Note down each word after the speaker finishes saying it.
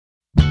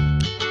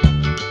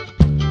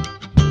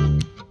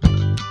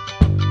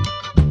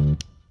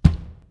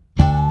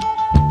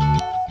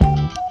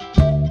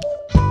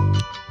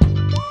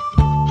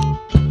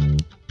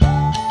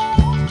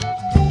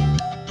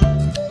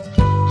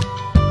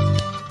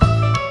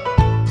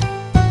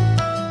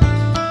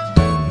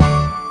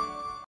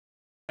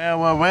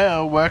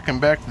Well, welcome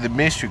back to the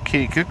Mr.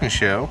 Kitty Cooking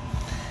Show.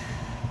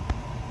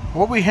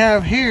 What we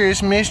have here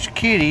is Mr.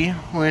 Kitty,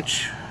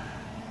 which,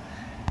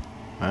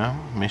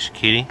 well, Miss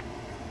Kitty,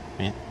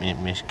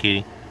 Miss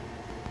Kitty.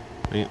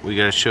 We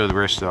gotta show the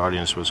rest of the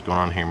audience what's going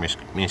on here,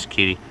 Miss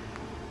Kitty.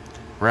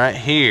 Right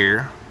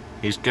here,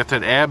 he's got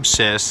that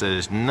abscess that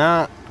is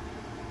not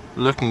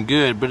looking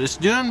good, but it's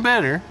doing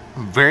better,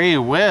 very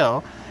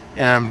well.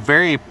 And I'm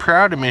very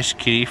proud of Miss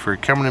Kitty for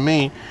coming to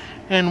me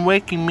and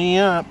waking me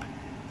up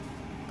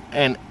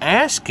and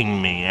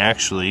asking me,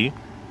 actually,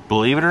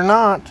 believe it or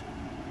not,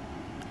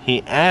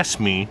 he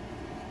asked me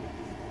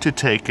to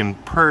take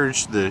and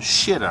purge the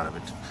shit out of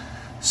it.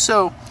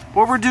 So,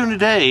 what we're doing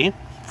today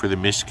for the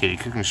Miss Kitty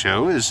Cooking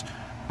Show is,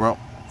 well,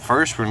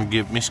 first we're going to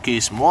give Miss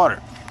Kitty some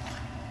water.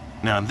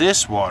 Now,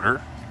 this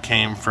water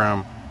came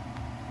from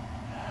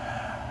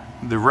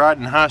the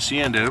Riden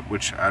Hacienda,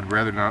 which I'd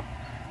rather not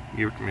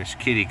give it to Miss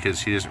Kitty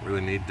because he doesn't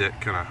really need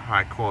that kind of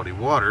high quality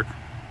water.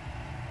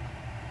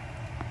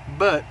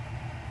 But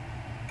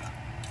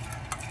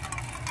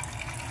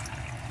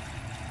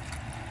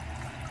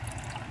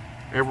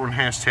everyone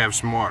has to have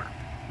some water,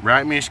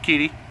 right, Miss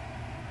Kitty?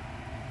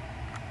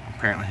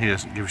 Apparently he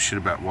doesn't give a shit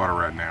about water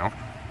right now.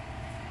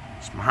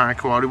 Some high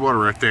quality water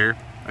right there.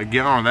 A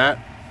gallon of that,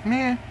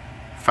 meh,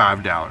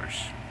 $5.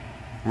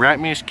 Right,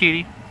 Miss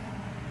Kitty?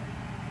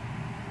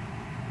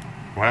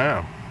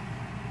 Wow.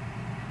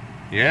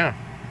 Yeah,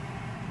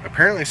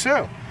 apparently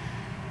so.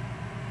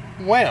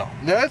 Well,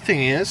 the other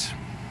thing is,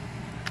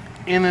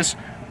 in this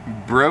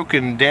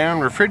broken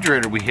down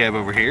refrigerator we have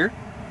over here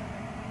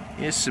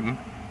is some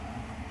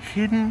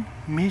hidden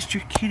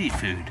Mr. Kitty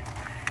food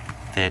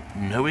that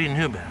nobody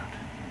knew about.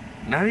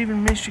 Not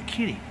even Mr.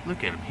 Kitty. Look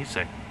at him. He's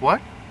like,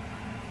 what?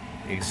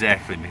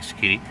 Exactly, Mr.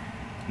 Kitty.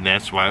 And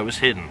that's why it was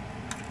hidden.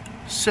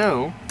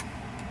 So,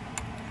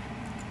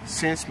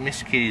 since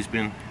Miss Kitty's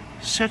been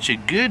such a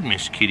good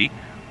Miss Kitty,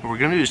 what we're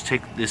going to do is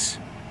take this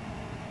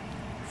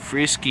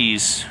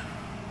Friskies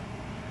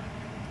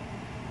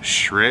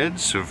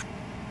shreds of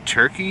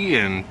turkey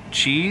and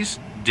cheese,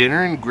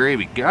 dinner and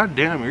gravy. God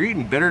damn, you're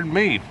eating better than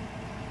me.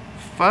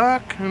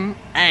 Fucking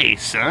A,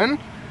 son.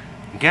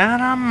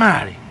 God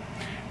almighty.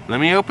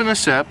 Let me open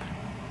this up,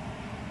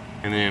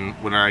 and then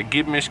when I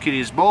give Miss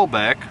Kitty's bowl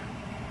back,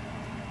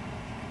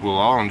 we'll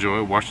all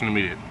enjoy watching them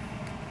eat it.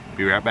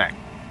 Be right back.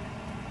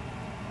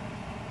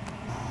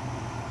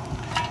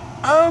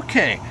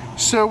 Okay,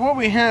 so what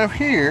we have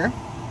here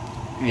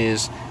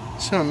is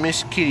some of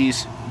Miss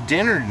Kitty's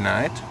dinner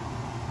tonight.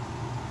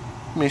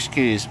 Miss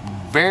Kitty's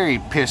very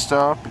pissed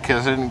off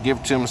because I didn't give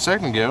it to him a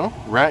second ago.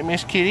 Right,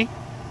 Miss Kitty?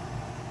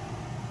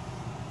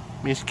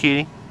 Miss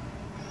Kitty?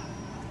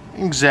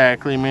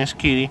 Exactly, Miss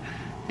Kitty.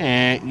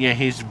 And yeah,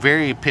 he's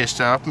very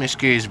pissed off. Miss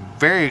Kitty's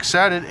very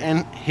excited,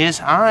 and his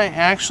eye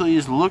actually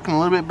is looking a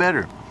little bit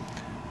better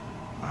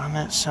on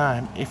that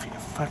side. If you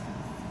fucking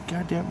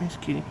goddamn Miss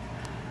Kitty.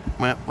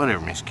 Well,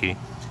 whatever, Miss Kitty.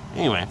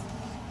 Anyway,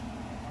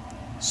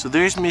 so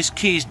there's Miss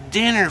Kitty's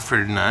dinner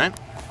for tonight.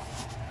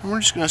 And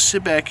we're just going to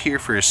sit back here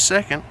for a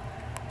second.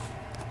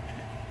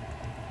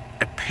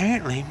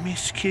 Apparently,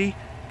 Miss Kitty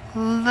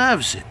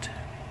loves it.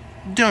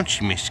 Don't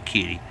you, Miss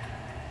Kitty?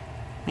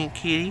 Miss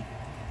Kitty?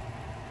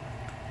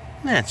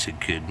 That's a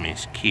good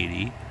Miss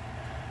Kitty.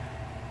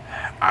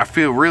 I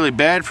feel really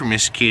bad for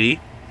Miss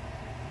Kitty,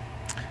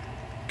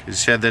 because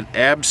he's had that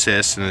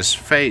abscess in his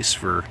face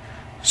for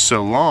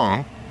so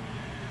long.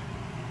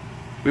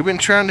 We've been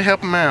trying to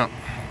help him out.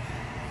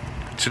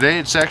 Today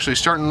it's actually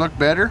starting to look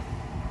better.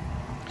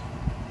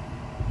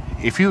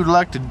 If you would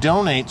like to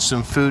donate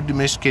some food to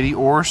Miss Kitty,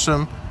 or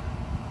some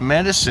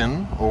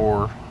medicine,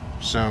 or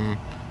some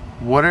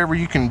whatever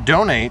you can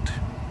donate,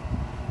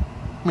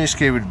 Miss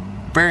Kitty would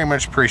very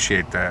much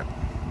appreciate that,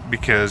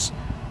 because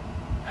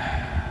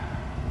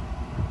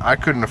I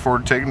couldn't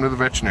afford to take him to the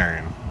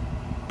veterinarian.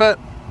 But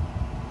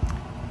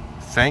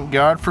thank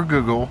God for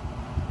Google.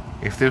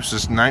 If this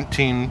was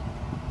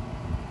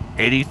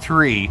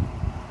 1983,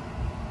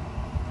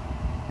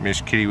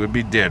 Miss Kitty would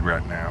be dead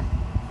right now.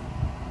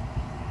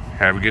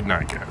 Have a good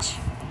night, guys.